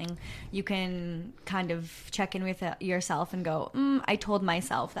something. You can kind of check in with yourself and go, I told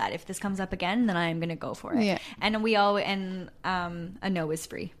myself that if this comes up again, then I'm going to go for it. Yeah. And a no is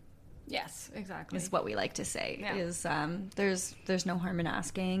free. Yes, exactly. Is what we like to say. Yeah. Is there's no harm in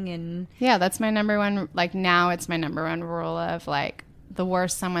asking. And yeah, that's my number one. Like now, it's my number one rule of like the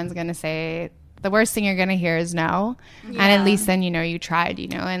worst someone's gonna say. The worst thing you're gonna hear is no, and at least then you tried,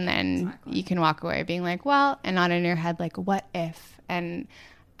 and then you can walk away being like, well, and not in your head like, what if? And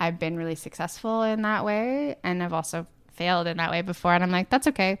I've been really successful in that way, and I've also failed in that way before, and I'm like, that's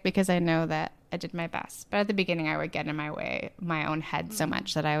okay because I know that I did my best. But at the beginning, I would get in my own head so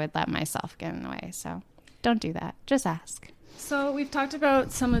much that I would let myself get in the way. So don't do that. Just ask. So we've talked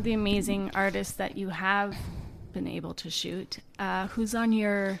about some of the amazing artists that you have been able to shoot. Who's on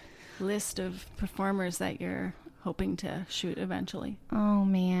your list of performers that you're hoping to shoot eventually? Oh,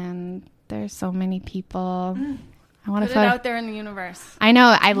 man. There's so many people. I want to put it out there in the universe. I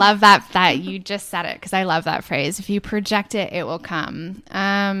know. I love that you just said it because I love that phrase. If you project it, it will come.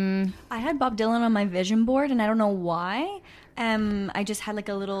 I had Bob Dylan on my vision board, and I don't know why. I just had like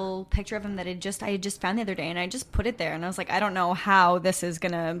a little picture of him that I had just found the other day, and I just put it there, and I was like, I don't know how this is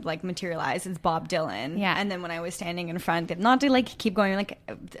gonna like materialize. It's Bob Dylan. Yeah. And then when I was standing in front, not to like keep going, like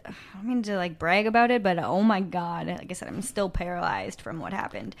I don't mean to like brag about it, but oh my god, like I said, I'm still paralyzed from what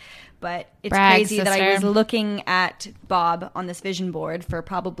happened. But it's crazy sister. That I was looking at Bob on this vision board for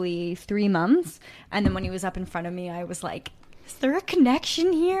probably 3 months, and then when he was up in front of me, I was like, is there a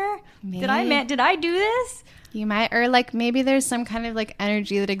connection here? Maybe. Did I do this? You might, or like maybe there's some kind of like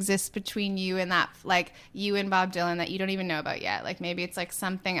energy that exists between you and that, like you and Bob Dylan that you don't even know about yet. Like maybe it's like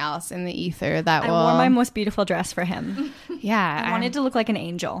something else in the ether that will. I wore my most beautiful dress for him. Yeah, I wanted to look like an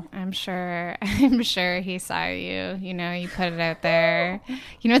angel. I'm sure he saw you. You put it out there.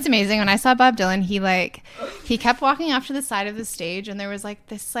 It's amazing. When I saw Bob Dylan, he kept walking off to the side of the stage, and there was like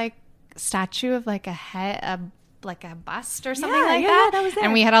this like statue of like a head, like a bust or something that was there.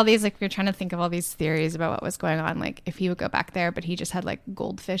 And we had all these, like, we were trying to think of all these theories about what was going on, like if he would go back there, but he just had like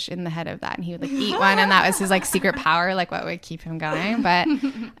goldfish in the head of that, and he would like eat one, and that was his like secret power, like what would keep him going. But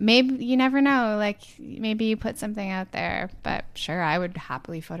maybe, you never know, like maybe you put something out there. But sure, I would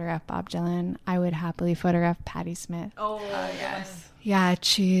happily photograph Bob Dylan. I would happily photograph Patti Smith. Yes. Yeah,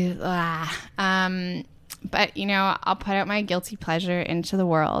 but, I'll put out my guilty pleasure into the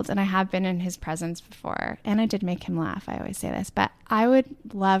world, and I have been in his presence before, and I did make him laugh. I always say this, but I would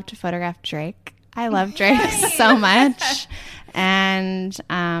love to photograph Drake. I love Drake so much, and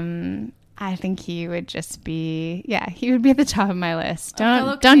I think he would just be, he would be at the top of my list.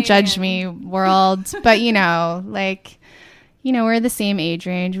 Don't judge me, world, but, we're the same age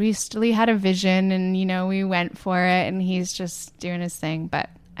range. We had a vision, and, we went for it, and he's just doing his thing, but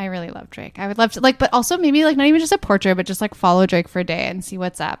I really love Drake. I would love to but also maybe not even just a portrait, but just follow Drake for a day and see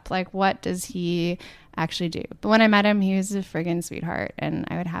what's up. What does he actually do? But when I met him, he was a friggin' sweetheart, and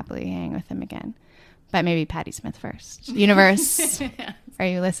I would happily hang with him again. But maybe Patti Smith first. Universe, are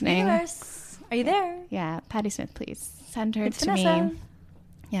you listening? Universe, are you there? Yeah, Patti Smith, please send her to Vanessa. me.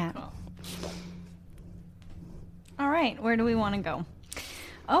 Yeah. Cool. All right, where do we want to go?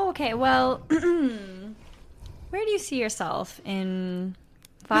 Oh, okay. Well, where do you see yourself in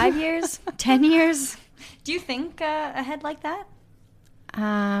 5 years? 10 years? Do you think ahead like that?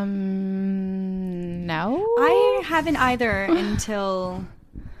 No. I haven't either until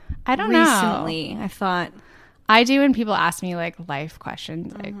I don't recently. know. I thought I do when people ask me life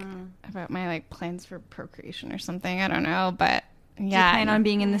questions, about my plans for procreation or something. I don't know, but yeah. Do you plan on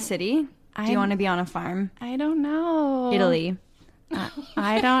being in the city? Do you want to be on a farm? I don't know. Italy.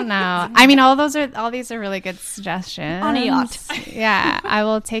 I don't know. I mean, all these are really good suggestions. On a yacht. Yeah, I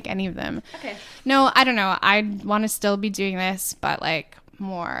will take any of them. Okay. No, I don't know. I want to still be doing this, but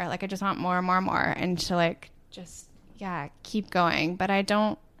more. I just want more, and to just keep going. But I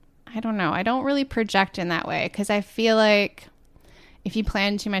don't know. I don't really project in that way, because I feel like if you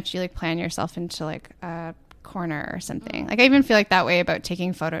plan too much, you plan yourself into a corner or something. I even feel that way about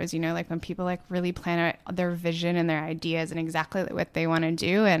taking photos, when people really plan out their vision and their ideas and exactly what they want to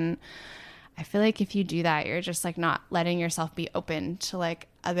do. And I feel if you do that, you're just not letting yourself be open to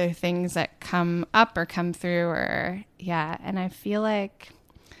other things that come up or come through, or and I feel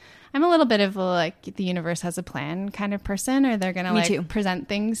I'm a little bit of the universe has a plan kind of person, or they're gonna present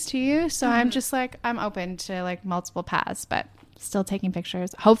things to you. So I'm just I'm open to multiple paths, but still taking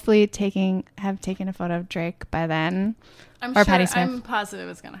pictures. Hopefully have taken a photo of Drake by then. I'm or Patti Smith. I'm positive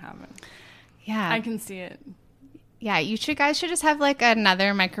it's gonna happen. Yeah, I can see it. yeah, you guys should just have like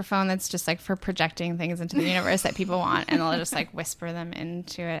another microphone that's just like for projecting things into the universe that people want, and they'll just like whisper them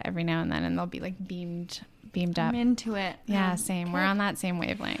into it every now and then, and they'll be like beamed up. I'm into it. Yeah, same. Okay. We're on that same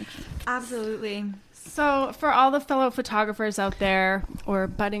wavelength. Absolutely. So for all the fellow photographers out there or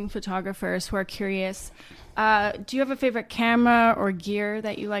budding photographers who are curious, do you have a favorite camera or gear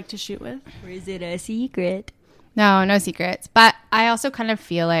that you like to shoot with? Or is it a secret? No secrets. But I also kind of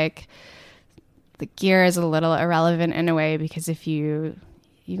feel like the gear is a little irrelevant in a way, because if you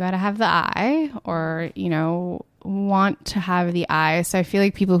got to have the eye, or, you know, want to have the eye. So I feel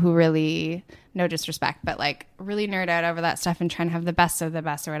like people who really, no disrespect, but like really nerd out over that stuff and trying to have the best of the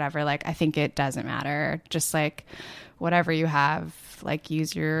best or whatever, like I think it doesn't matter. Just like whatever you have, like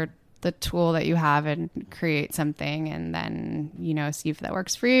use the tool that you have and create something, and then, you know, see if that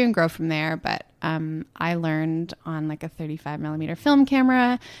works for you and grow from there. But I learned on like a 35 millimeter film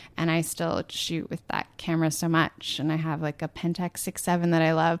camera, and I still shoot with that camera so much. And I have like a Pentax 6.7 that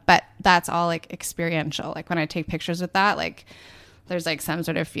I love, but that's all like experiential. Like when I take pictures with that, like there's like some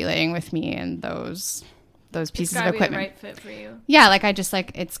sort of feeling with me and those pieces of equipment. It's gotta be the right fit for you. Yeah, like I just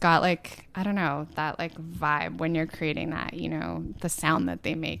like, it's got like, I don't know, that like vibe when you're creating that, you know, the sound that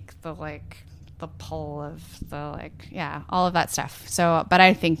they make, the like the pull of the like, yeah, all of that stuff. So, but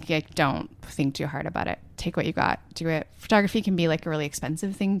I think like don't think too hard about it. Take what you got, do it. Photography can be like a really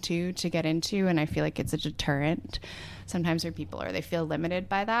expensive thing too to get into, and I feel like it's a deterrent sometimes for people, or they feel limited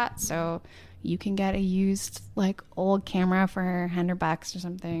by that. So you can get a used like old camera for $100 or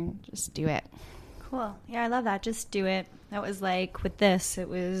something. Just do it. Cool. Yeah, I love that. Just do it. That was like with this, it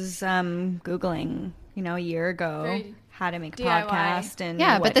was Googling, you know, a year ago how to make a DIY podcast, and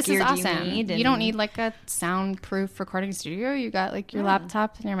yeah, what but this gear is do awesome. You don't need like a soundproof recording studio. You got like your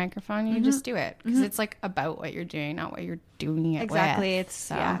laptop and your microphone. You just do it, because it's like about what you're doing, not what you're doing it exactly. with. It's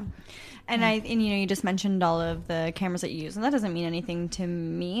so. Yeah. And you know, you just mentioned all of the cameras that you use, and that doesn't mean anything to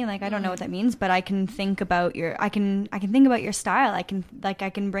me. Like I don't know what that means, but I can think about I can think about your style. I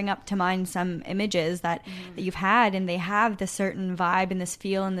can bring up to mind some images that you've had, and they have this certain vibe and this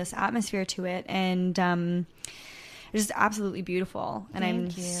feel and this atmosphere to it, and it's just absolutely beautiful. And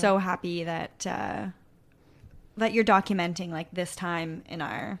I'm so happy that that you're documenting like this time in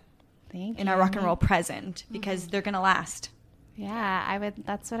our rock and roll present, because they're gonna last. Yeah,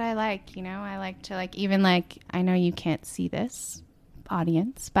 that's what I like, you know. I like to like, even like, I know you can't see this,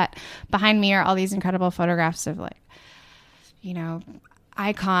 audience, but behind me are all these incredible photographs of like, you know,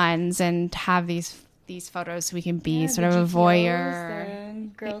 icons, and have these photos so we can be sort of a voyeur. The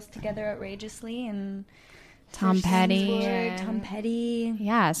girls together outrageously, and Tom Petty.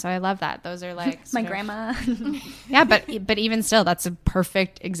 Yeah, so I love that. Those are like my grandma. Yeah, but even still, that's a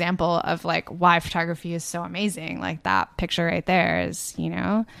perfect example of like why photography is so amazing. Like that picture right there is, you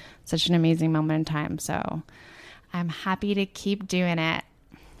know, such an amazing moment in time. So I'm happy to keep doing it.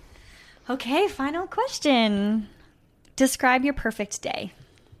 Okay, final question. Describe your perfect day.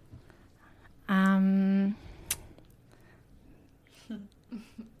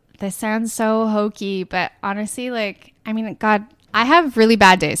 This sounds so hokey, but honestly, like, I mean, God, I have really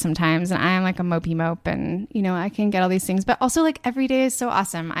bad days sometimes, and I am like a mopey mope, and, you know, I can get all these things, but also like every day is so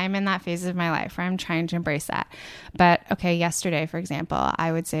awesome. I'm in that phase of my life where I'm trying to embrace that. But okay, yesterday, for example,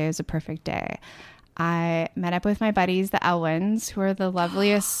 I would say it was a perfect day. I met up with my buddies, the Elwins, who are the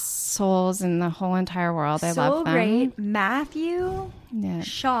loveliest souls in the whole entire world. I love them. So great. Matthew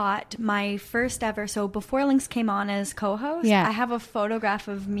shot my first ever. So before Lynx came on as co-host, I have a photograph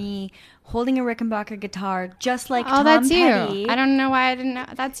of me holding a Rickenbacker guitar, just like Tom that's Petty. You. I don't know why I didn't know.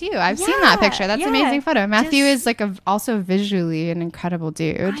 That's you. I've seen that picture. That's an amazing photo. Matthew is like also visually an incredible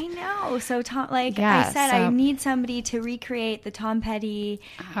dude. I know. So Tom, like I said, I need somebody to recreate the Tom Petty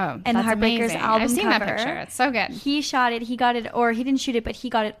and the Heartbreakers album I've seen cover. that picture. It's so good. He shot it. He got it, or he didn't shoot it, but he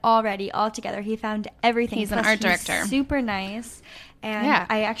got it already, all together. He found everything. He's an art director. Super nice. And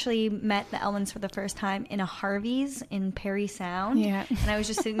I actually met the Elwins for the first time in a Harvey's in Perry Sound. Yeah. And I was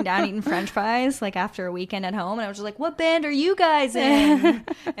just sitting down eating French fries, like after a weekend at home. And I was just like, what band are you guys in?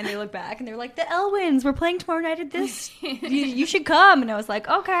 And they looked back and they were like, the Elwins. We're playing tomorrow night at this. You should come. And I was like,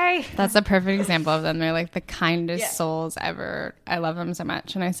 okay. That's a perfect example of them. They're like the kindest souls ever. I love them so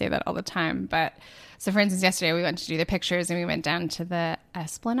much. And I say that all the time. But so, for instance, yesterday we went to do the pictures and we went down to the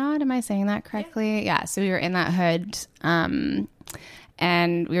Esplanade. Am I saying that correctly? Yeah. So we were in that hood.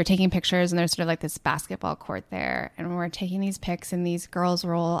 And we were taking pictures, and there's sort of like this basketball court there. And we're taking these pics, and these girls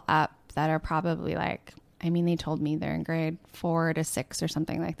roll up that are probably like, I mean, they told me they're in grade 4 to 6 or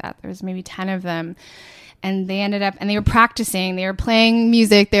something like that. There was maybe 10 of them. And they ended up, and they were practicing. They were playing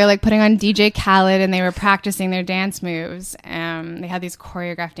music. They were like putting on DJ Khaled, and they were practicing their dance moves. They had these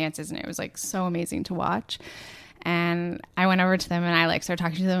choreographed dances, and it was like so amazing to watch. And I went over to them and I like started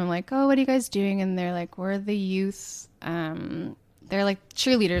talking to them. I'm like, oh, what are you guys doing? And they're like, we're the youth. They're like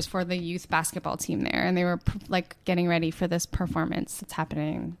cheerleaders for the youth basketball team there. And they were like getting ready for this performance that's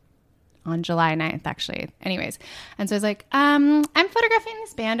happening on July 9th, actually. Anyways. And so I was like, I'm photographing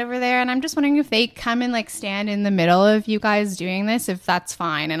this band over there, and I'm just wondering if they come and like stand in the middle of you guys doing this, if that's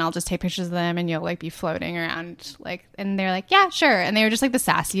fine. And I'll just take pictures of them and you'll like be floating around. Like, and they're like, yeah, sure. And they were just like the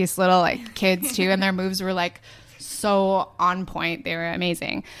sassiest little like kids too. And their moves were like so on point. They were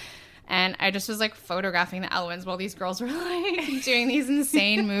amazing. And I just was like photographing the Elwins while these girls were like doing these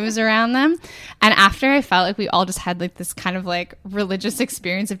insane moves around them. And after, I felt like we all just had like this kind of like religious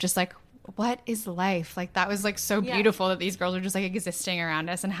experience of just like, what is life? Like, that was like so beautiful that these girls were just like existing around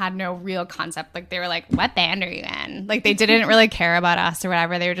us and had no real concept. Like, they were like, what band are you in? Like, they didn't really care about us or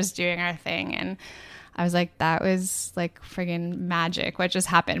whatever. They were just doing our thing. And I was like, that was like friggin' magic what just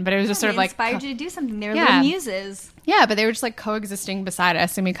happened. But it was just sort of like inspired you to do something. They were little muses. Yeah, but they were just like coexisting beside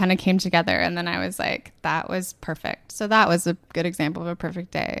us, and we kind of came together. And then I was like, that was perfect. So that was a good example of a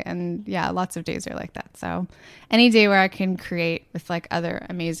perfect day. And yeah, lots of days are like that. So any day where I can create with like other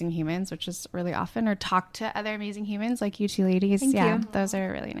amazing humans, which is really often, or talk to other amazing humans like you two ladies. Thank you. Those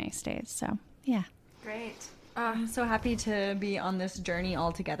are really nice days. So yeah. Great. I'm so happy to be on this journey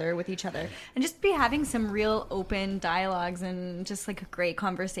all together with each other and just be having some real open dialogues and just like a great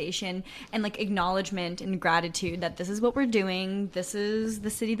conversation and like acknowledgement and gratitude that this is what we're doing. This is the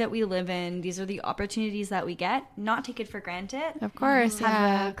city that we live in. These are the opportunities that we get. Not take it for granted. Of course.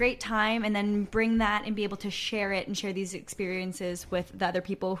 Have a great time and then bring that and be able to share it and share these experiences with the other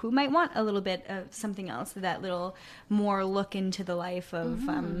people who might want a little bit of something else, that little more look into the life of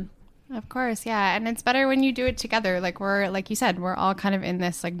Of course, yeah. And it's better when you do it together. Like, we're, like you said, we're all kind of in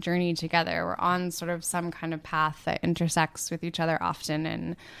this like journey together. We're on sort of some kind of path that intersects with each other often.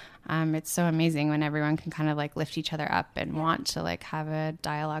 And it's so amazing when everyone can kind of like lift each other up and want to like have a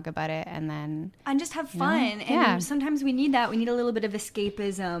dialogue about it and just have fun. And sometimes we need that. We need a little bit of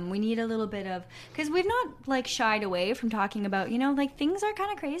escapism. We need a little bit of, because we've not like shied away from talking about, like things are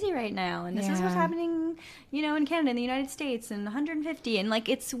kind of crazy right now. And this is what's happening, in Canada, in the United States, and 150. And like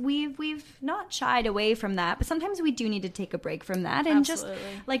we've not shied away from that. But sometimes we do need to take a break from that and just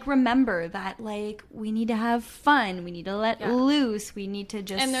like remember that like we need to have fun. We need to let loose. We need to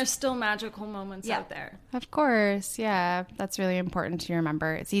just... And there's still magical moments out there. Of course, yeah. That's really important to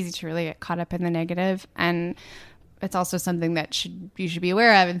remember. It's easy to really get caught up in the negative, and it's also something that you should be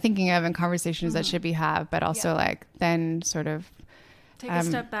aware of and thinking of in conversations that should be had, but also like then sort of take a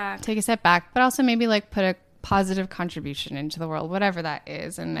step back, but also maybe like put a positive contribution into the world, whatever that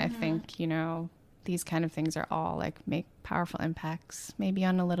is. And I think, these kind of things are all like make powerful impacts, maybe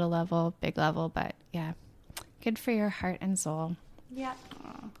on a little level, big level, but yeah, good for your heart and soul. Yeah.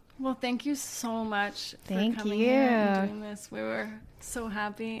 Well, thank you so much for coming here and doing this. We were so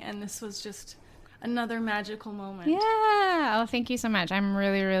happy, and this was just another magical moment. Yeah. Oh, thank you so much. I'm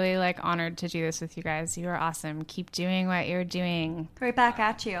really, really like honored to do this with you guys. You are awesome. Keep doing what you're doing. Right back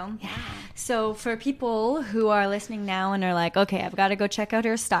at you. Yeah. So for people who are listening now and are like, okay, I've got to go check out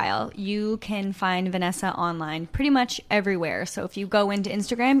her style, you can find Vanessa online pretty much everywhere. So if you go into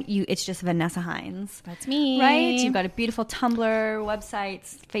Instagram, it's just Vanessa Hines. That's me. Right? You've got a beautiful Tumblr,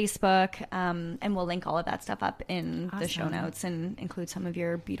 websites, Facebook, and we'll link all of that stuff up in the show notes and include some of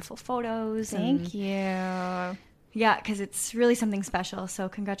your beautiful photos. Thank you. Yeah, because it's really something special. So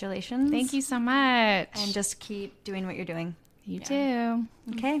congratulations. Thank you so much. And just keep doing what you're doing. You too.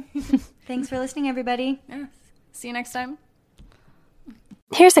 Okay. Thanks for listening, everybody. Yeah. See you next time.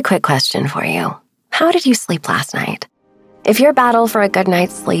 Here's a quick question for you. How did you sleep last night? If your battle for a good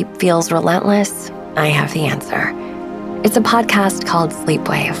night's sleep feels relentless, I have the answer. It's a podcast called Sleep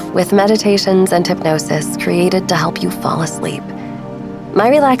Wave with meditations and hypnosis created to help you fall asleep. My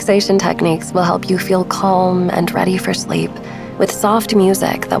relaxation techniques will help you feel calm and ready for sleep with soft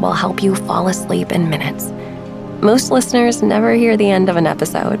music that will help you fall asleep in minutes. Most listeners never hear the end of an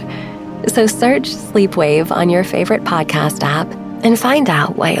episode. So search Sleep Wave on your favorite podcast app and find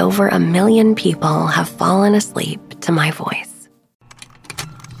out why over 1 million people have fallen asleep to my voice.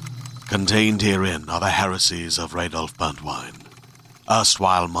 Contained herein are the heresies of Radolf Burntwine,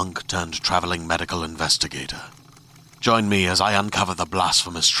 erstwhile monk turned traveling medical investigator. Join me as I uncover the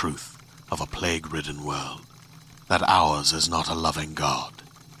blasphemous truth of a plague-ridden world, that ours is not a loving God,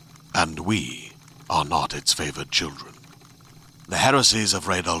 and we are not its favored children. The Heresies of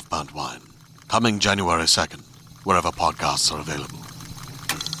Radolf Burntwine, coming January 2nd, wherever podcasts are available.